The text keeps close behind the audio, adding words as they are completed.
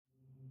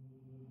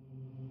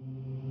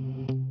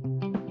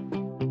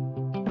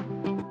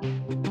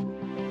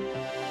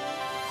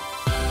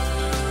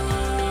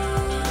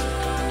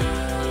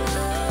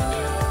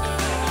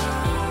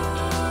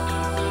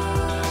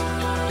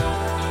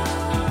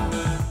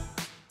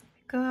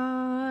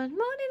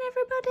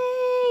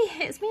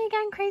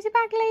again, Crazy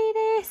Bag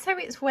Lady. So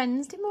it's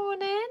Wednesday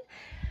morning,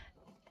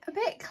 a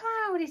bit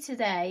cloudy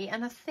today,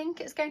 and I think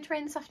it's going to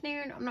rain this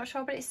afternoon. I'm not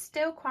sure, but it's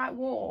still quite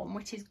warm,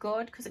 which is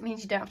good because it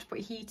means you don't have to put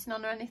your heating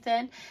on or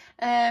anything.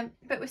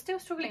 But we're still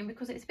struggling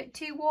because it's a bit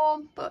too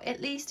warm, but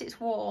at least it's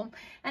warm.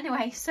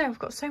 Anyway, so I've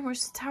got so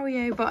much to tell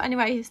you, but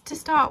anyway, to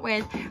start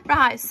with,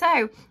 right,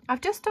 so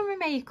I've just done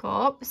my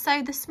makeup.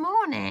 So this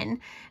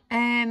morning,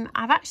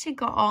 I've actually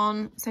got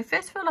on, so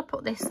first of all, I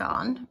put this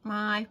on,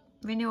 my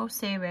renewal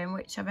serum,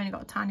 which I've only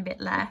got a tiny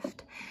bit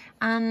left,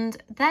 and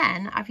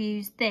then I've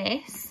used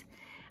this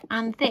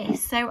and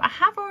this. So I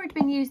have already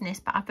been using this,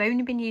 but I've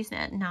only been using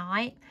it at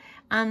night,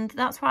 and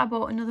that's why I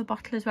bought another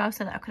bottle as well,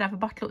 so that I could have a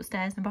bottle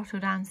upstairs and a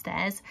bottle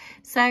downstairs.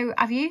 So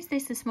I've used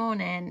this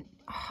morning.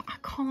 Oh, I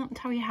can't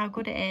tell you how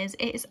good it is.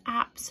 It is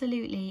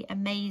absolutely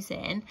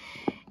amazing.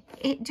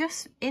 It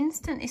just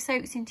instantly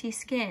soaks into your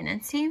skin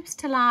and seems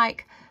to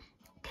like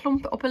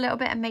plump it up a little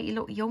bit and make you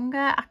look younger.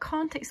 I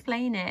can't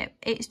explain it.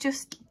 It's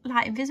just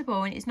like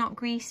invisible, and it's not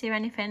greasy or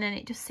anything, and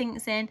it just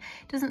sinks in.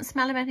 It doesn't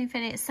smell of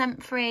anything. It's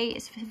scent free.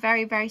 It's for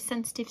very, very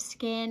sensitive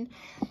skin.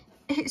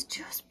 It's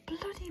just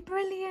bloody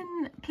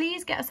brilliant.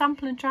 Please get a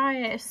sample and try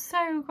it. It's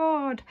so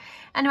good.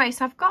 Anyway,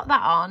 so I've got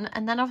that on,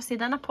 and then obviously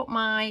then I put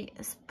my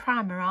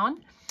primer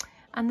on,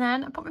 and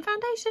then I put my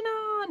foundation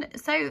on.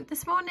 So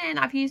this morning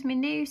I've used my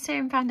new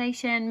serum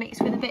foundation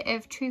mixed with a bit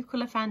of True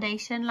Colour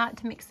foundation. I like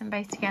to mix them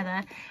both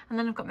together, and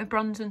then I've got my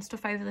bronzer and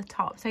stuff over the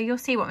top. So you'll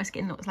see what my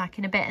skin looks like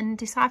in a bit and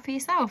decide for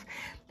yourself.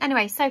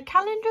 Anyway, so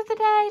calendar of the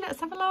day, let's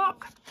have a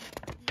look.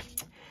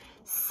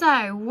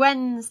 So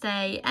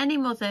Wednesday, any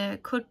mother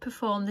could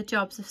perform the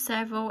jobs of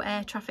several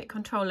air traffic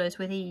controllers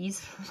with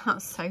ease.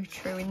 That's so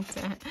true, isn't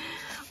it?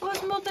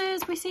 Us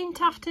mothers, we seem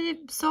to have to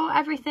sort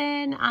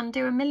everything and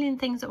do a million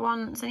things at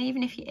once, and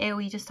even if you're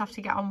ill, you just have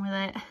to get on with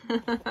it.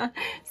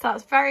 So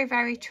that's very,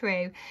 very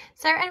true.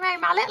 So anyway,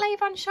 my little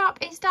Avon shop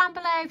is down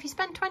below. If you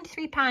spend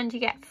 £23,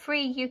 you get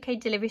free UK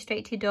delivery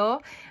straight to your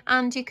door,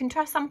 and you can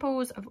try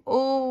samples of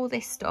all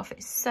this stuff.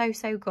 It's so,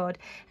 so good.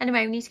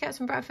 Anyway, we need to get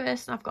some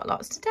breakfast, and I've got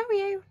lots to tell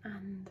you.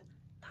 And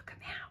look at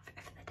my outfit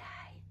for the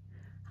day.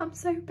 I'm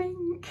so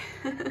pink.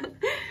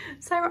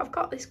 So I've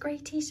got this grey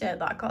t-shirt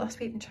that I got last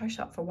week in Choice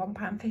Shop for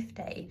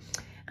 £1.50,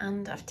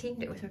 and I've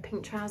teamed it with my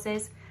pink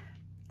trousers.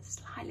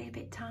 Slightly a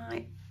bit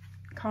tight,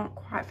 can't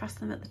quite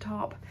fasten them at the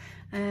top,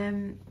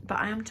 but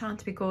I am trying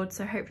to be good,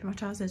 so hopefully my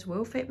trousers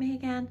will fit me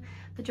again.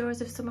 The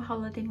joys of summer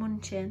holiday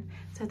munching.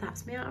 So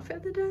that's my outfit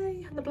of the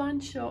day, and the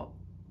blind shut,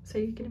 so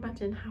you can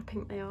imagine how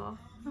pink they are.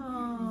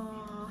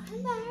 Oh,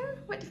 hello.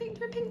 What do you think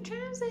of my pink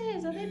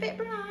trousers? Are they a bit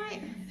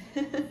bright?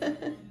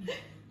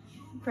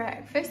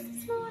 Breakfast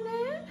this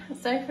morning.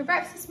 So for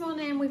breakfast this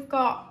morning, we've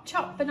got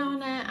chopped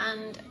banana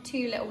and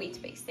 2 little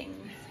Weetabix things.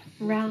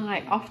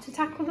 Right, off to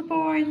tackle the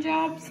boring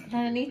jobs.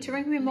 Then I need to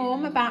ring my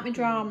mum about my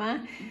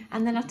drama,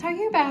 and then I'll tell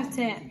you about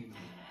it.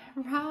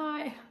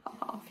 Right,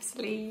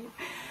 obviously.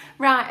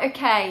 Right,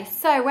 okay,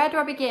 so where do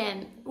I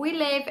begin? We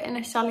live in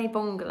a chalet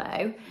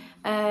bungalow.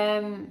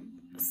 And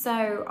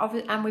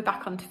we're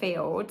back onto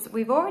fields.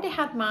 We've already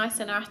had mice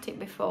in our attic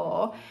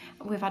before.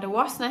 We've had a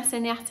wasp nest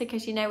in the attic,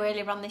 as you know,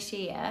 earlier on this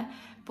year.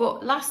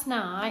 But last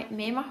night,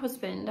 me and my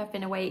husband have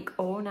been awake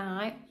all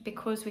night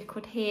because we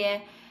could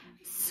hear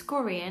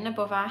scurrying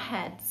above our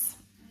heads.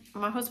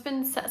 My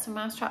husband set some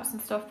mouse traps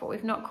and stuff, but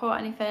we've not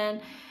caught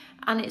anything.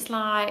 And it's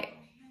like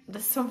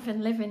there's something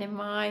living in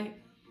my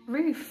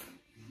roof,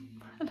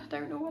 and I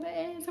don't know what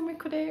it is, and we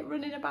could hear it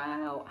running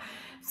about.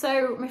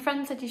 So my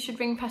friend said you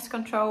should ring pest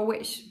control,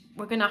 which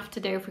we're gonna have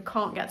to do if we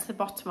can't get to the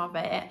bottom of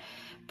it.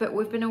 But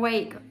we've been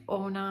awake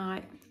all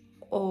night.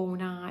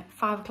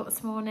 5 o'clock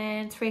this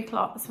morning, 3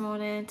 o'clock this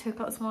morning, 2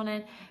 o'clock this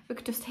morning. We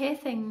could just hear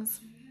things.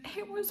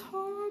 It was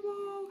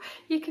horrible.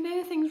 You can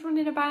hear things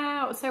running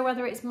about. So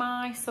whether it's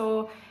mice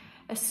or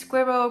a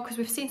squirrel, because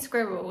we've seen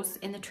squirrels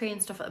in the tree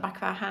and stuff at the back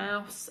of our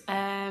house.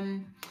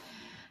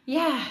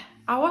 Yeah,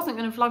 I wasn't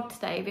going to vlog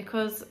today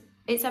because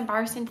it's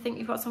embarrassing to think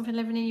you've got something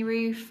living in your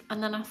roof.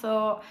 And then I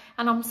thought,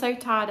 and I'm so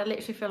tired, I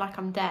literally feel like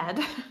I'm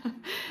dead.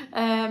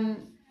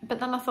 But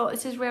then I thought,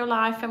 this is real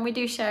life, and we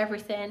do share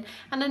everything.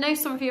 And I know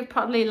some of you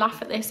probably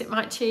laugh at this, it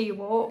might cheer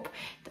you up.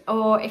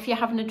 Or if you're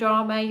having a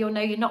drama, you'll know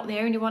you're not the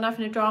only one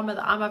having a drama,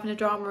 that I'm having a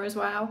drama as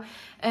well.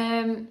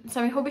 So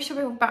my hubby should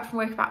be back from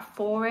work about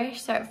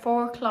 4-ish. So at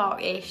 4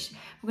 o'clock-ish,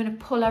 we're going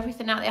to pull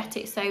everything out of the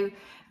attic. So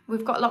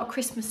we've got a lot of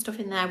Christmas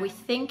stuff in there. We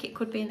think it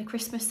could be in the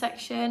Christmas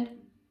section.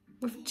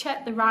 We've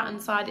checked the right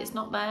hand side, it's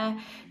not there.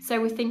 So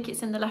we think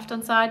it's in the left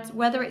hand side.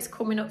 Whether it's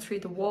coming up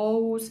through the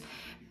walls,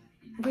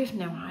 we've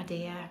no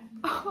idea.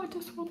 Oh, I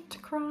just want to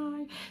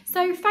cry.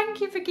 So thank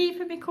you for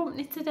keeping me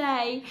company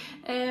today.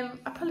 I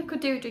probably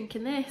could do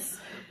drinking this.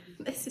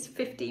 This is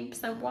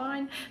 15%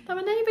 wine that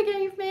my neighbour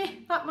gave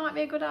me. That might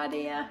be a good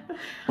idea.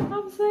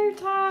 I'm so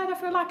tired. I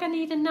feel like I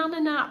need a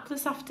nana nap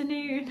this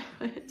afternoon.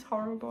 It's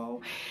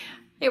horrible.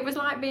 It was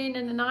like being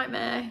in a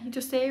nightmare. You're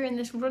just hearing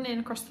this running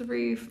across the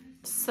roof.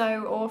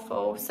 So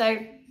awful. So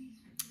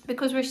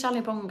because we're a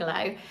chalet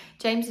bungalow,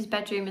 James's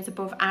bedroom is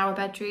above our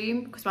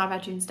bedroom because my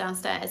bedroom's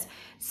downstairs.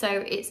 So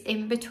it's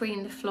in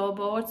between the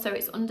floorboards. So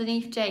it's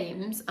underneath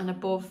James and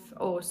above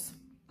us.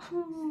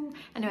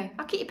 Anyway,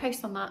 I'll keep you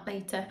posted on that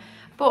later.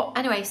 But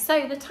anyway,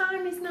 so the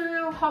time is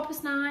now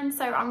 9:30,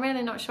 so I'm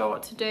really not sure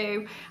what to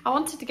do. I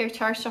wanted to go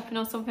charity shopping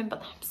or something,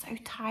 but I'm so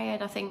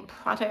tired. I think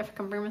I don't know if I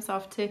can bring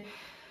myself to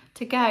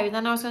go.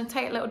 Then I was going to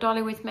take little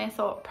Dolly with me. I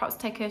thought perhaps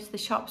take her to the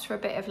shops for a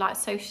bit of like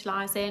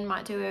socialising,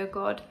 might do her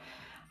good.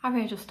 I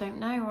really just don't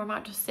know, or I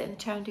might just sit in the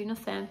chair and do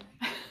nothing.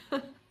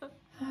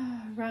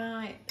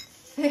 Right,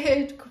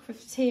 third cup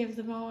of tea of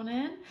the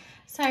morning.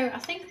 So I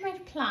think I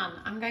made a plan.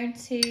 I'm going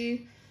to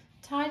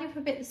tidy up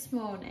a bit this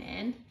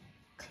morning,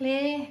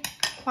 clear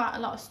quite a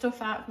lot of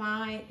stuff out of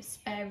my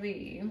spare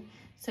room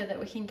so that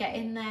we can get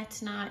in there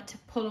tonight to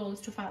pull all the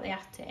stuff out of the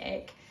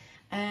attic.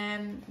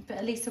 But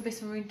at least there'll be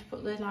some room to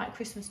put the like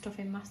Christmas stuff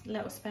in my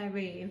little spare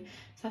room.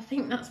 So I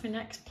think that's my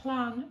next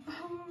plan.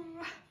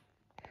 Oh.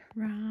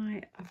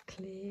 Right, I've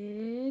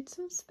cleared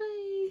some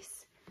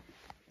space.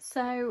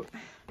 So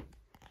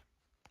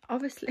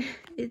obviously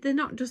they're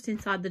not just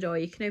inside the door.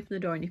 You can open the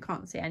door and you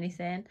can't see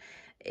anything.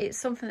 It's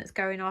something that's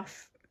going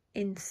off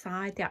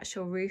inside the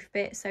actual roof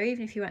bit. So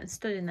even if you went and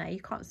stood in there,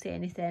 you can't see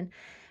anything.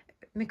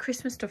 My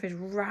Christmas stuff is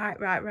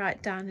right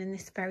down in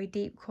this very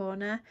deep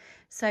corner.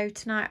 So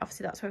tonight,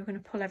 obviously, that's where we're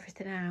going to pull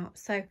everything out.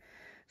 So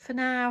for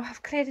now,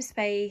 I've cleared a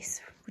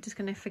space. We're just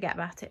going to forget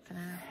about it for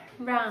now.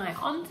 Right,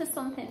 on to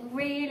something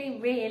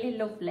really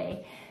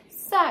lovely.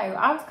 So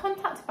I was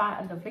contacted by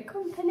a lovely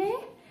company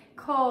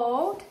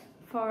called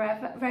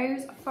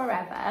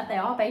Roseforever. They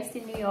are based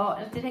in New York.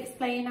 I did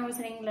explain I was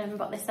in England,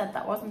 but they said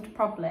that wasn't a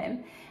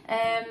problem.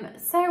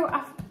 So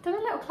I've done a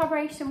little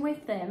collaboration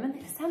with them and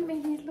they've sent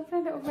me these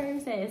lovely little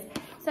roses.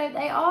 So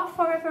they are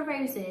forever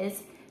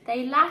roses.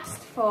 They last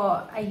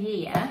for a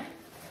year.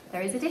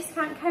 There is a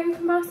discount code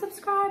for my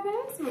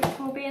subscribers, which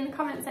will be in the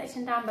comment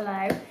section down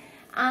below.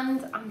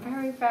 And I'm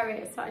very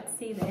excited to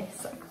see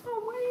this. I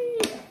can't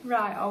wait.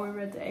 Right, are we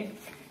ready?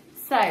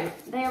 So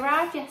they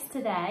arrived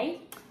yesterday.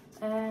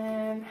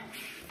 Where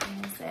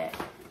is it?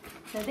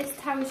 So this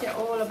tells you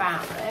all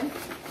about them.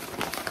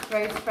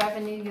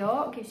 Roseforever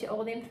Newyork gives you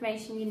all the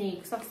information you need,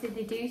 because obviously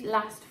they do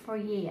last for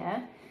a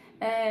year.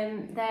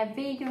 They're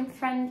vegan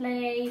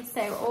friendly,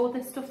 so all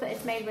the stuff that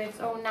it's made with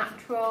is all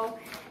natural,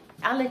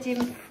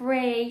 allergen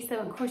free, so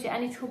it won't cause you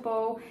any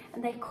trouble,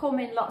 and they come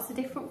in lots of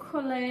different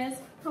colours.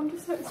 I'm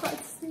just so excited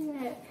to see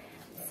it.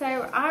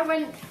 So I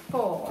went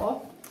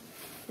for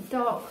the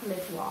dark coloured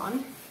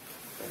one,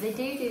 but they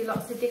do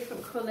lots of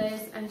different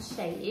colours and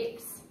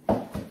shapes.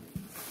 I'm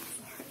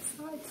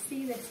so excited to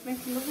see this.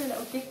 Make a lovely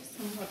little gift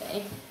for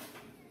somebody.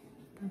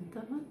 Dun,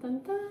 dun, dun,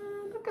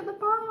 dun. Look at the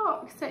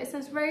box. So it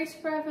says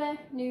Roseforever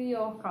New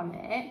York on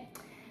it,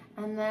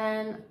 and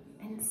then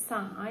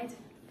inside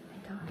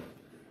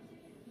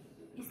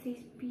is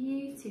these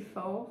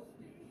beautiful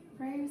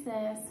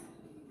roses.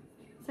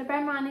 So bear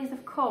in mind these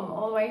have come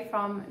all the way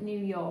from New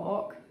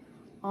York.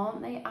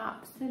 Aren't they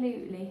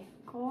absolutely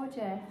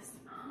gorgeous?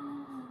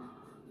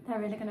 They're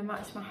really going to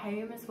match my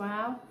home as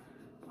well.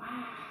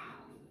 Wow,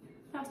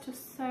 that's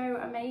just so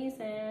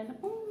amazing.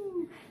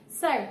 Ooh.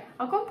 So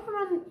I'll go and put them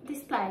on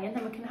display and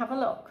then we can have a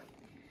look.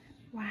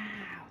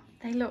 Wow,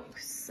 they look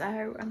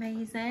so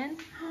amazing.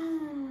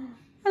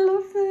 I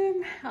love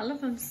them. I love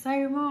them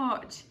so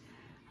much.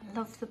 I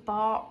love the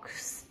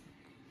box.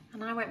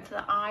 And I went for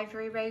the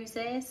ivory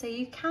roses. So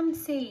you can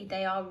see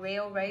they are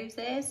real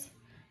roses.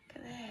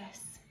 Look at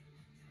this.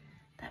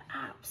 They're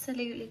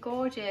absolutely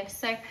gorgeous.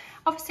 So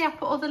obviously I'll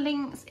put all the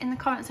links in the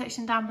comment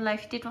section down below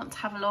if you did want to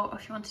have a look, or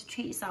if you want to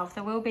treat yourself.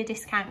 There will be a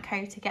discount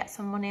code to get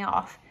some money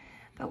off.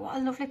 But what a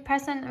lovely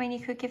present. I mean, you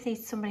could give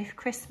these to somebody for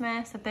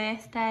Christmas, a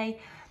birthday.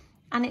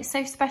 And it's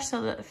so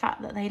special that the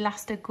fact that they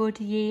last a good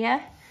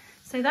year.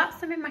 So that's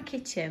them in my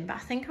kitchen, but I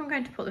think I'm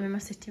going to put them in my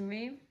sitting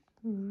room.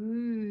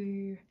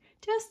 Ooh,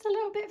 just a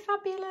little bit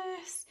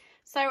fabulous.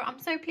 So I'm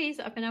so pleased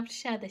that I've been able to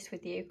share this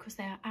with you, because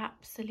they are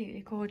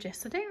absolutely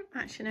gorgeous. I don't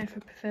actually know if I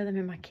prefer them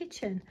in my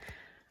kitchen.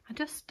 I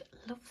just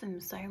love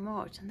them so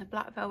much, and the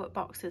black velvet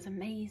box is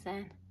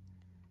amazing.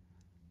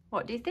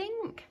 What do you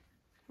think?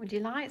 Would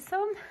you like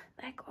some?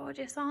 They're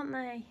gorgeous, aren't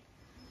they?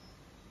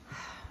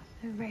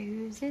 The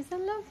roses are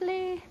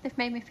lovely. They've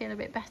made me feel a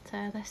bit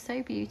better. They're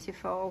so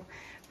beautiful.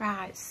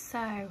 Right, so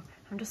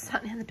I'm just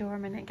sat near the door a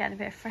minute getting a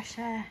bit of fresh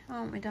air,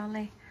 aren't we,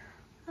 Dolly?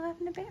 I'm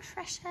having a bit of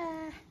fresh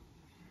air.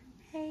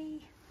 Hey,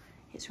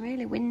 it's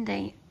really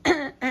windy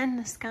and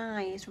the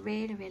sky is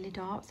really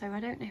dark, so I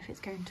don't know if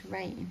it's going to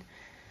rain.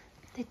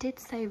 They did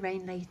say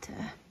rain later.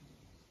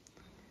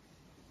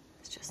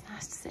 It's just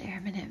nice to sit here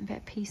a minute and a bit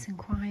of peace and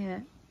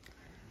quiet.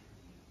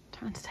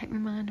 Trying to take my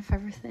mind off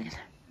everything.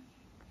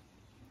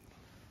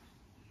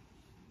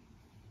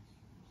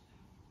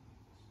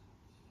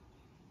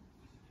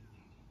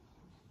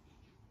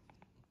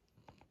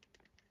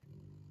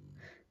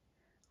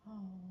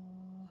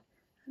 Oh,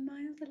 and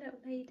my other little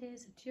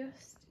ladies are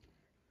just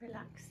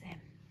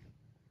relaxing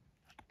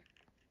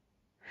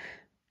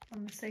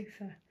on the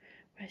sofa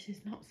where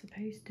she's not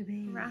supposed to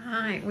be.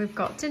 Right, we've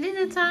got to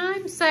dinner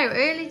time. So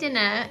early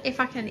dinner, if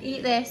I can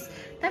eat this,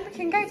 then we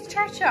can go to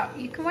Chow Shop.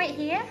 You can wait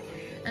here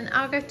and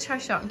I'll go to Chow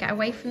Shop and get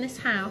away from this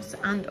house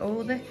and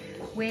all the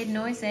weird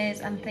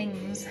noises and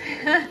things.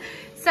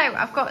 So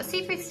I've got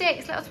seafood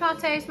sticks, little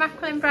tomatoes,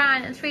 mackerel and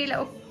brine and 3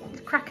 little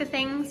cracker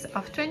things.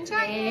 Off to enjoy.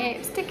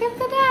 Lipstick of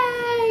the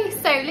day.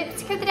 So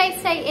lipstick of the day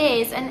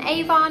today is an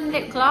Avon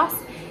lip gloss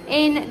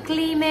in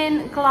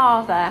Gleaming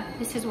Glava.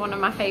 This is one of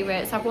my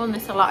favourites. I've worn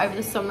this a lot over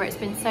the summer. It's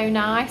been so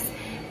nice.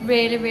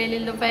 Really, really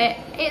love it.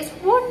 It's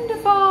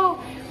wonderful.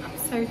 I'm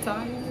so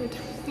tired.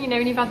 You know,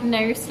 when you've had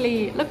no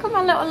sleep. Look at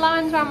my little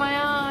lines around my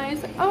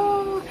eyes.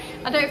 Oh,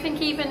 I don't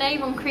think even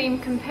Avon cream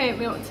can perk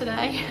me up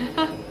today.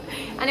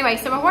 Anyway,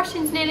 so my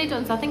washing's nearly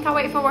done, so I think I'll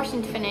wait for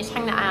washing to finish,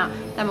 hang that out,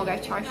 then we'll go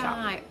to Chow Shop.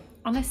 Right.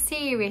 On a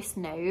serious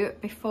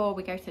note, before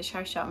we go to the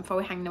Chow Shop, before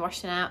we hang the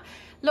washing out,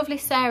 lovely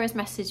Sarah's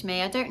messaged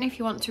me. I don't know if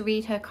you want to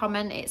read her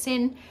comment. It's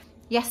in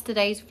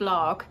yesterday's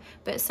vlog,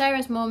 but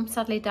Sarah's mum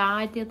sadly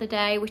died the other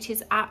day, which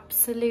is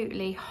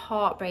absolutely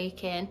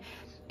heartbreaking.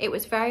 It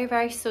was very,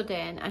 very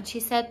sudden, and she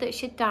said that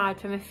she'd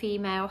died from a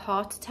female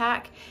heart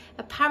attack.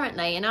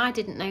 Apparently, and I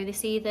didn't know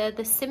this either,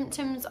 the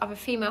symptoms of a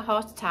female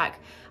heart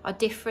attack are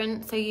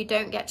different, so you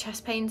don't get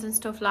chest pains and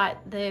stuff like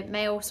the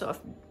male sort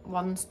of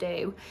ones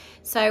do.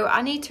 So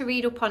I need to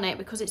read up on it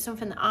because it's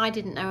something that I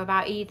didn't know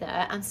about either,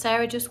 and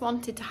Sarah just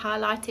wanted to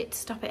highlight it to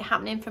stop it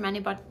happening from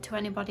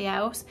anybody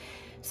else.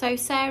 So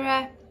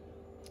Sarah,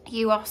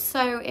 you are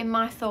so in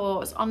my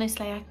thoughts.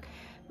 Honestly,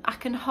 I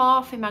can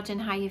half imagine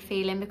how you're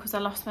feeling because I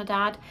lost my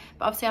dad,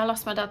 but obviously I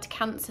lost my dad to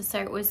cancer,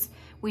 so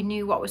we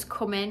knew what was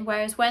coming.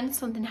 Whereas when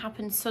something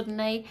happens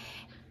suddenly,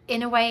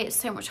 in a way it's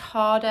so much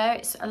harder.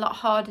 It's a lot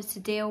harder to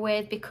deal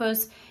with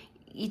because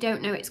you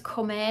don't know it's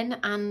coming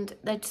and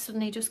they're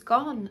suddenly just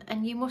gone,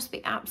 and you must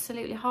be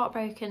absolutely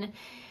heartbroken.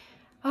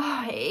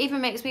 Oh, it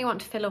even makes me want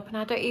to fill up, and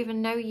I don't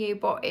even know you,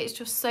 but it's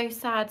just so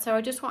sad. So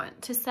I just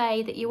want to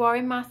say that you are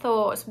in my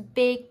thoughts.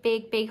 Big,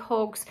 big, big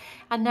hugs.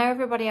 I know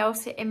everybody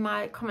else in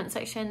my comment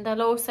section,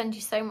 they'll all send you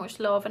so much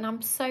love, and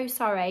I'm so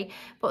sorry,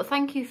 but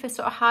thank you for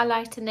sort of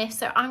highlighting this.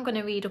 So I'm going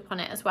to read up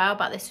on it as well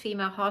about this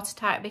female heart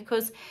attack,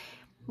 because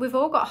we've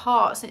all got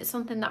hearts and it's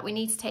something that we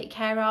need to take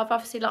care of.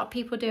 Obviously a lot of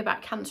people do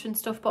about cancer and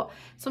stuff, but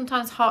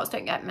sometimes hearts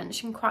don't get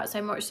mentioned quite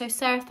so much. So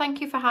Sarah, thank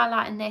you for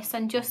highlighting this,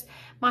 and just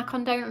my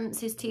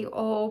condolences to you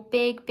all.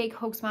 Big, big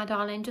hugs, my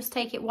darling. Just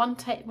take it one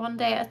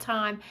day at a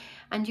time,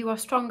 and you are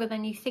stronger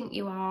than you think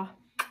you are.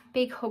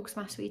 Big hugs,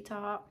 my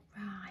sweetheart.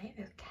 Right,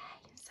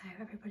 okay, so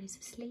everybody's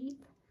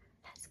asleep.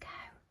 Let's go.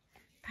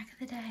 Bag of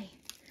the day.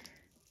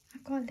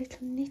 I've got a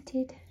little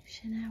knitted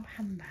Chanel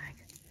handbag.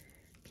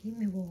 Keep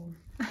me warm.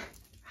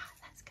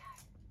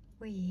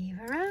 We've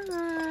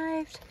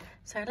arrived.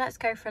 So let's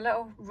go for a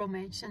little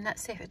rummage and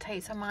let's see if it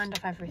takes our mind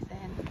off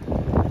everything.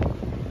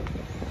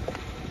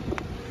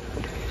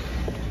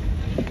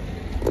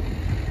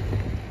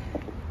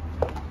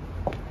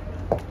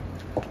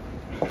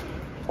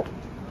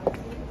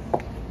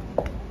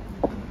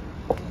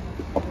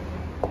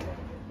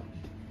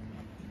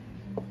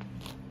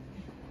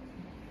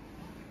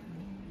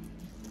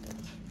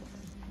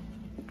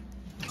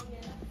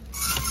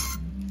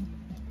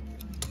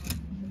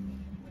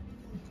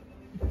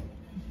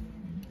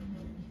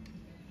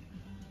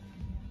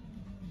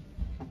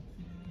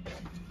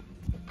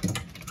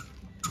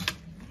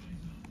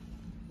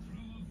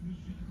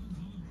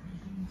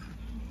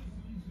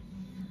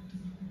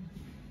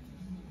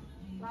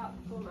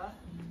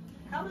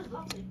 Colour's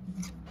lovely.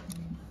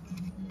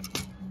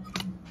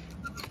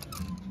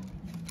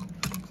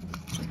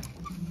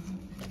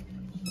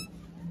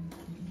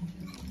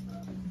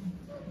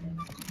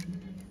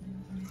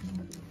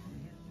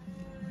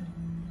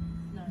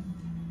 No.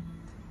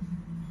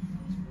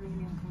 It's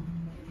really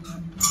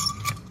uncomfortable.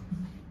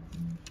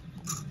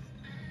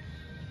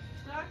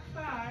 Black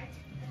bag.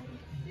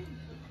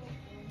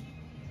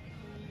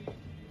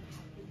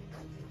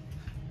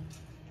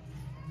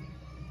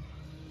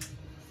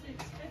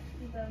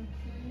 $6.50 then,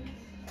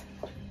 please.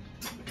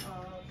 Oh,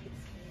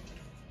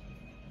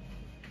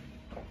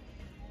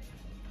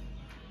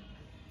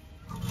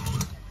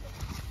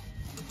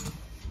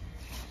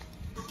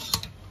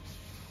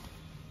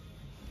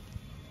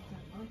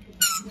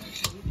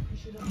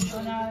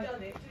 oh no,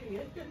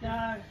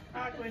 no,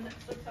 I go in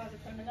sometimes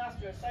if I'm in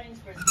Asda or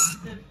Sainsbury's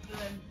to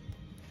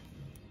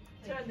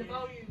turn the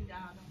volume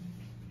down.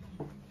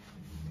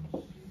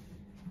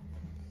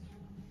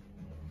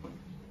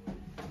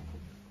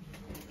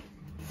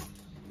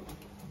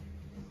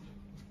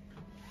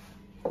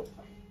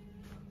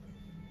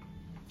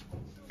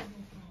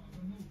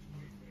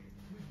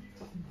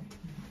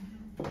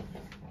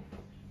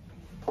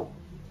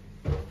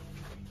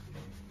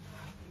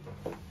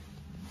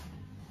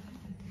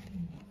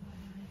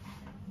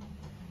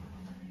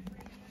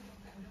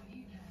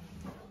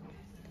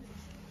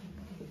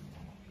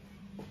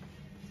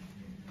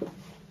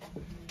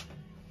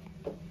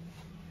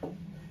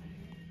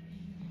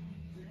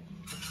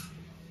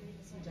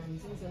 And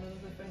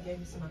another friend gave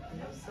me some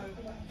apples, so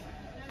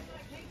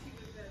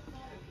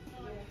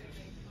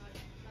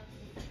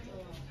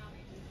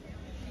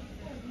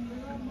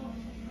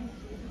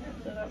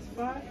So that's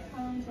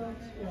 £5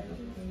 altogether,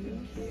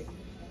 please.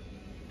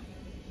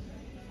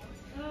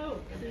 Oh,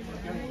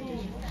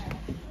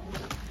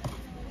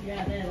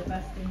 yeah, they're the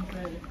best things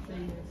really for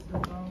cleaning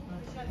stuff, aren't they?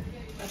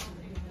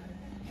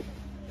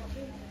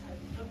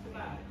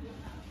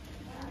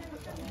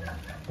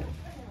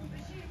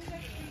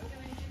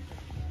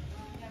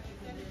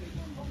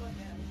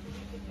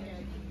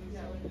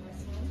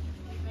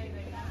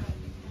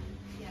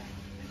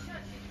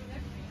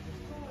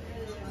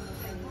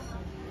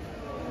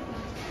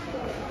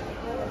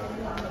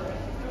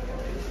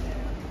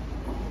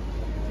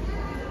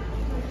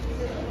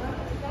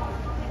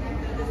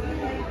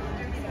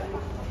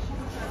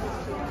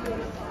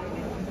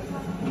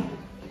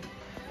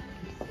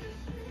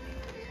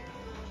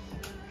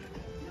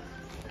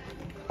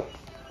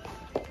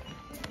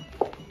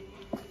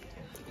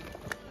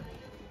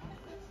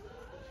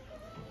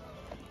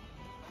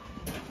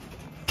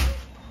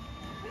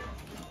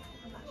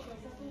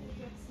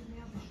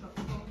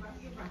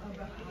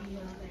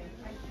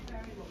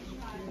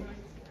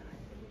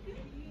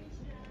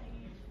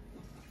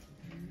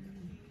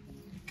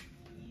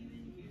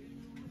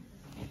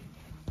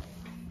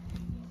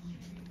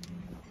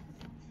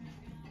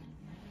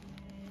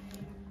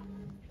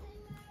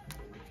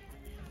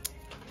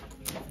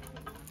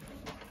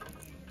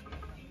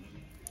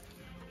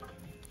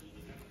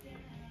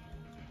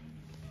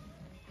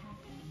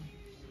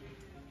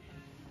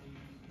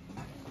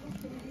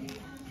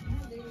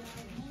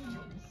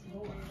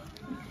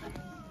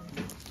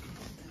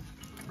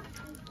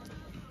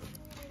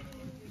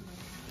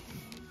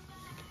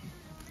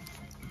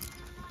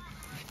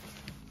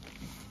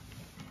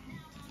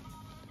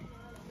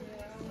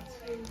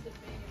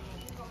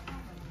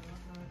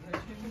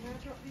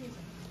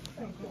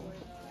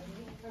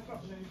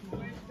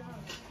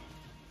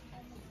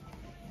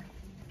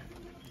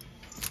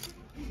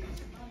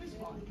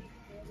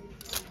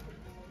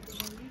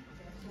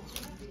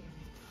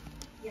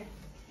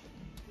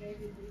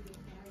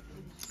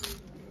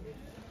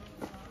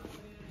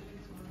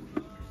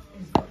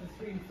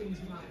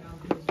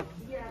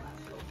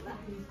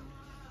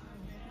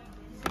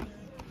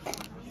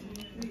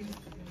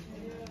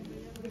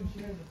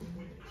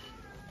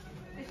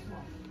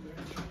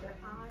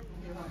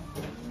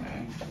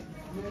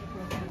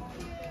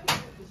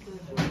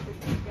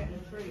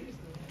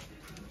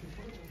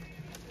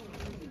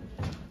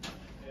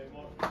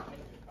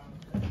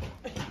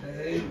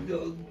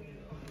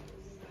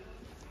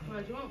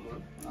 Where do you want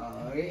one?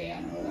 Oh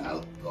yeah,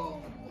 I'll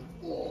go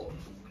for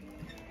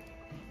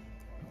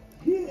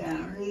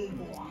yeah, I need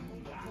one.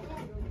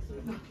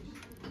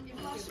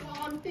 You've lost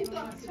one, you've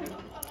lost one.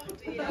 Oh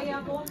dear. They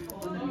have one.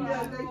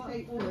 Yeah, they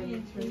take all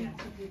three. three.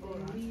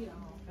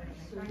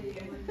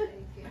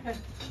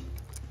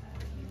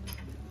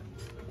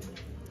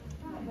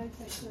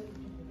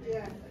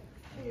 Yeah,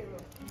 cheer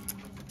up.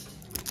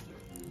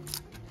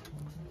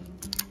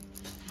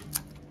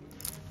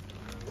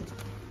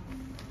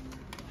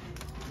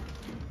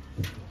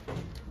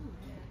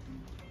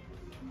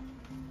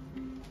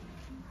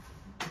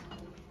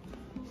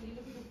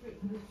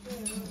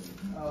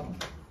 Oh.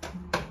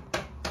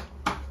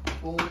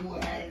 Oh,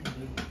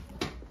 Wesley.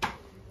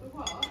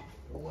 What?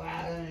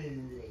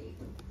 Wesley.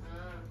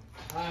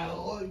 I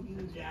hold you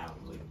down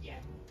with you.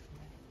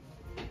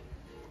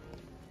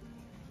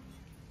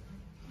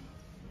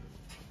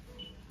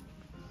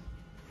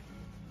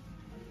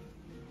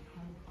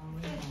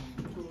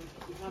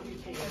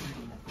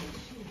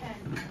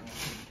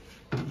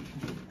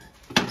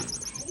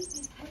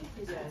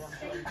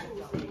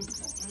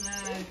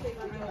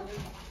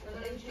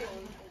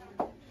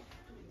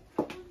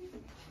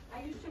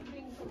 I used to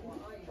bring some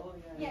oil.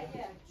 Yeah,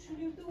 yeah. Should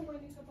you do when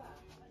you go back?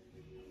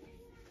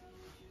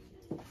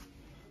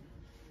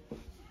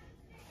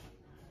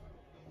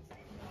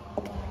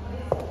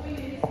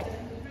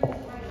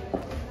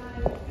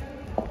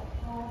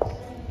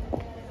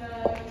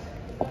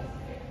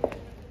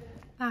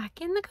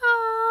 Back in the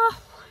car.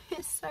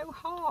 It's so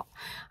hot.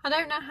 I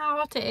don't know how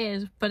hot it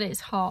is, but it's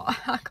hot.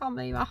 I can't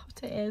believe how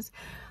hot it is.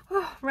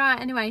 Oh, right,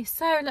 anyway,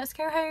 so let's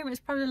go home. It's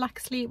probably like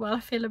asleep while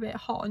I feel a bit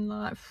hot and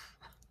like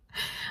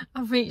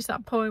I've reached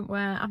that point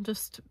where I'm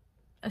just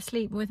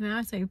asleep with my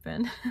eyes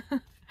open.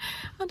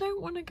 I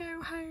don't want to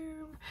go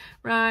home.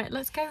 Right,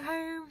 let's go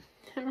home.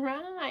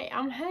 Right,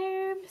 I'm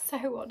home. So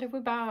what did we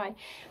buy? I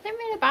didn't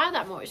really buy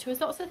that much. There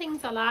was lots of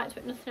things I liked,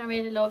 but nothing I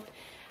really loved.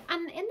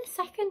 And in the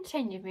second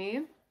changing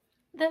room,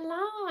 the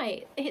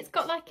light, it's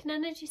got like an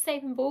energy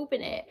saving bulb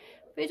in it,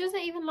 but it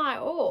doesn't even light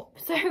up.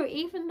 So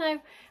even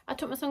though I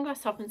took my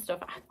sunglasses off and stuff,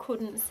 I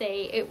couldn't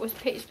see. It was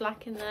pitch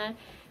black in there.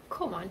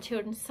 Come on,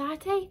 Children's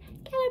Society,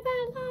 get a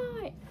better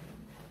light.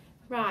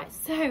 Right,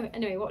 so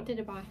anyway, what did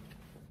I buy? I'm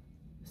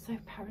so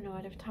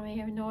paranoid every time I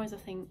hear a noise. I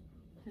think,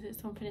 is it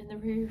something in the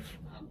roof?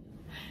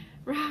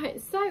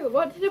 Right, so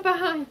what did I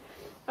buy?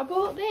 I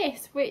bought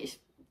this, which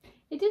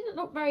It didn't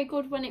look very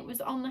good when it was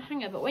on the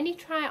hanger, but when you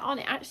try it on,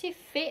 it actually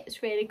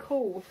fits really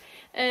cool.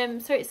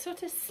 So it's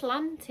sort of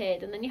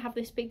slanted, and then you have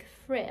this big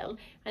frill,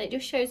 and it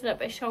just shows a little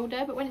bit of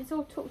shoulder, but when it's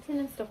all tucked in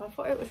and stuff, I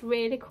thought it was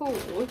really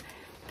cool.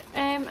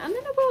 And then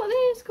I bought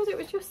this because it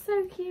was just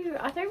so cute.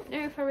 I don't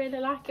know if I really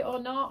like it or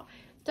not.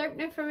 Don't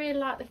know if I really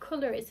like the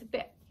colour. It's a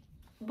bit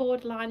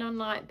borderline on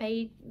like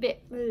beige,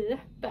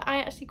 but I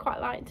actually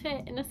quite liked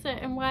it in a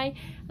certain way.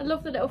 I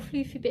love the little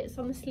floofy bits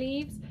on the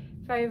sleeves.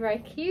 Very, very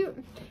cute.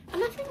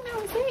 And I think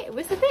that was it. It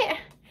was a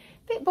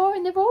bit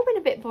boring. They've all been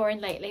a bit boring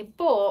lately,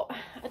 but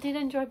I did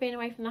enjoy being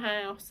away from the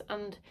house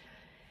and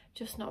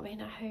just not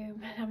being at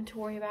home and having to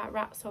worry about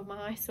rats or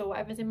mice or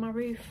whatever's in my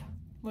roof.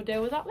 We'll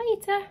deal with that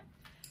later.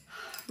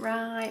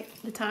 Right,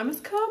 the time has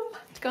come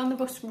to go on the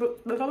bus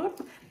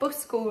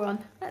school run.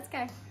 Let's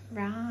go.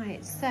 Right,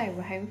 so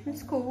we're home from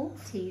school.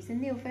 Tea's in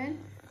the oven.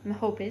 My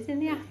hubby's in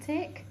the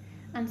attic.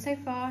 And so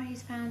far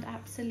he's found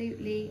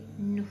absolutely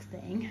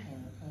nothing.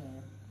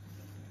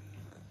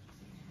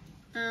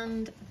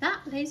 And that,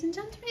 ladies and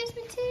gentlemen, is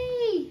my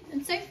tea.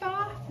 And so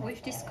far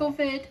we've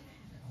discovered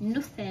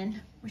nothing,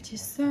 which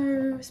is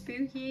so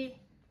spooky.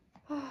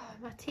 Oh,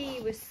 my tea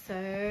was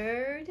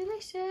so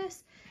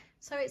delicious.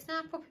 So it's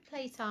now puppy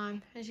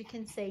playtime, as you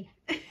can see.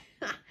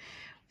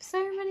 So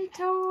many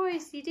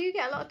toys. You do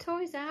get a lot of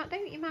toys out,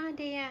 don't you, my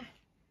dear?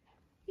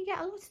 You get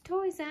a lot of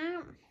toys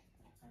out.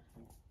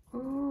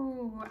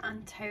 Ooh,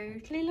 I'm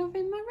totally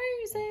loving my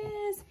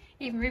roses.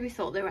 Even Ruby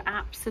thought they were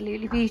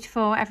absolutely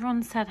beautiful.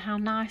 Everyone said how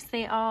nice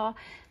they are.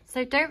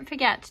 So don't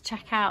forget to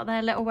check out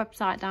their little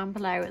website down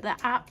below. They're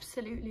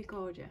absolutely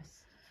gorgeous.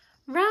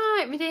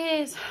 Right, my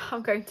dears,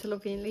 I'm going to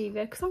love you and leave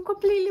you because I'm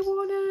completely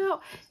worn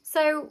out.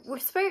 So we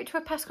spoke to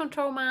a pest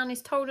control man.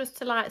 He's told us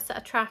to like set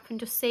a trap and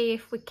just see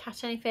if we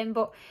catch anything,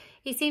 but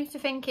he seems to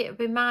think it would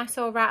be mice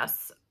or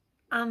rats,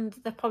 and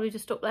they're probably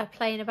just up there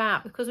playing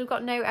about because we've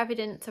got no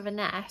evidence of a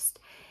nest.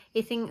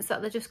 He thinks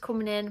that they're just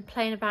coming in,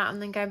 playing about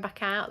and then going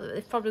back out, that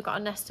they've probably got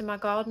a nest in my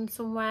garden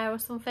somewhere or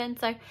something.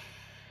 So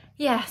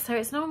yeah, so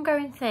it's an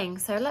ongoing thing.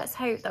 So let's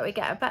hope that we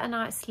get a better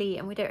night's sleep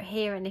and we don't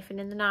hear anything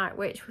in the night,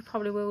 which we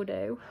probably will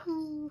do.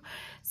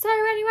 So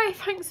anyway,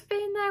 thanks for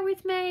being there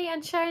with me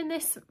and sharing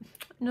this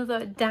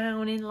another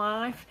down in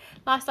life.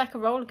 Life's like a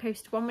roller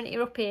coaster. 1 minute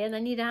you're up here and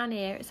then you're down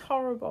here. It's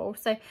horrible.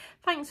 So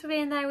thanks for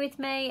being there with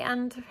me,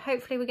 and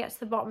hopefully we get to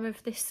the bottom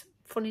of this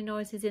funny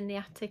noises in the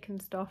attic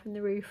and stuff in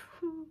the roof.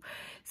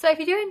 So if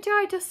you do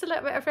enjoy just a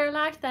little bit of real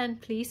life, then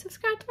please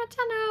subscribe to my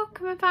channel.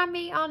 Come and find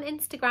me on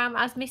Instagram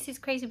as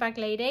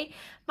mrscrazybaglady.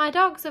 My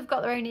dogs have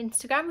got their own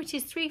Instagram, which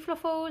is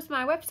 3fluffles.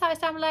 My website is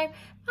down below.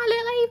 My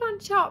little Avon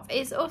shop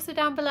is also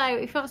down below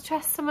if you want to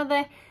test some of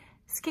the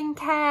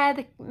skincare,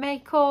 the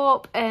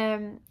makeup,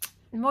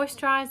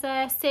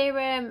 moisturiser,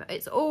 serum.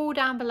 It's all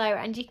down below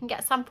and you can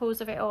get samples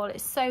of it all.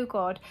 It's so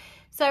good.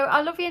 So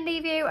I love you and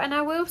leave you, and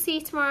I will see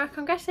you tomorrow.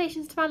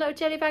 Congratulations to my little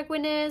jelly bag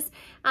winners,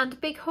 and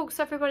big hugs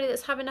to everybody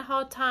that's having a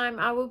hard time.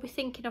 I will be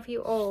thinking of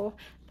you all.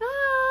 Bye.